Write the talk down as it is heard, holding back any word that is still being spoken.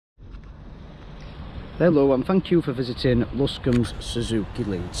Hello and thank you for visiting Luscombe's Suzuki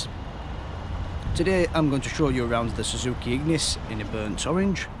Leeds. Today I'm going to show you around the Suzuki Ignis in a burnt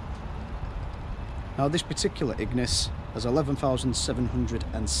orange. Now this particular Ignis has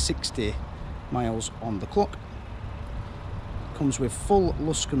 11,760 miles on the clock, comes with full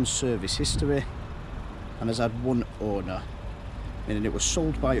Luscombe service history and has had one owner, meaning it was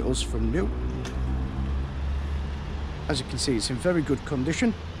sold by us from new. As you can see, it's in very good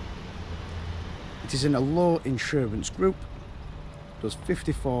condition. It is in a low insurance group, does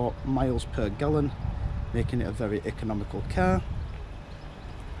 54 miles per gallon, making it a very economical car.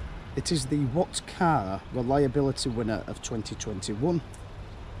 It is the What Car Reliability Winner of 2021.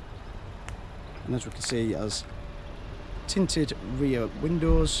 And as we can see, it has tinted rear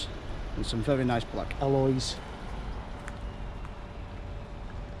windows and some very nice black alloys.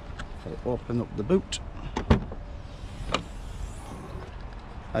 I'll open up the boot.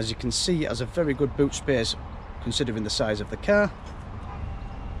 As you can see, it has a very good boot space considering the size of the car.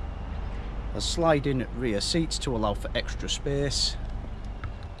 Has sliding rear seats to allow for extra space.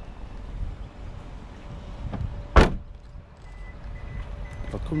 If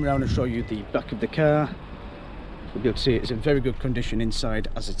I come round and show you the back of the car, you'll be able to see it's in very good condition inside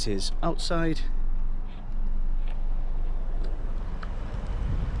as it is outside.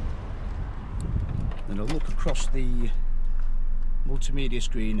 Then I'll look across the multimedia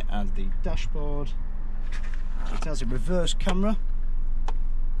screen and the dashboard. It has a reverse camera,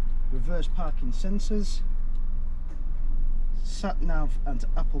 reverse parking sensors, sat nav and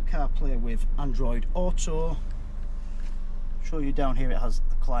Apple CarPlay with Android Auto. Show you down here, it has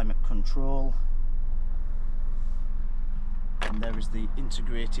the climate control, and there is the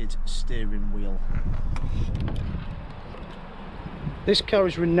integrated steering wheel. This car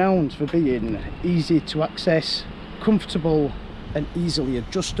is renowned for being easy to access, comfortable and easily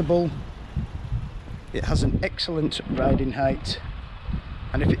adjustable. It has an excellent riding height,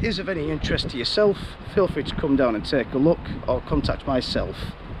 and if it is of any interest to yourself, feel free to come down and take a look or contact myself,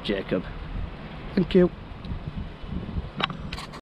 Jacob. Thank you.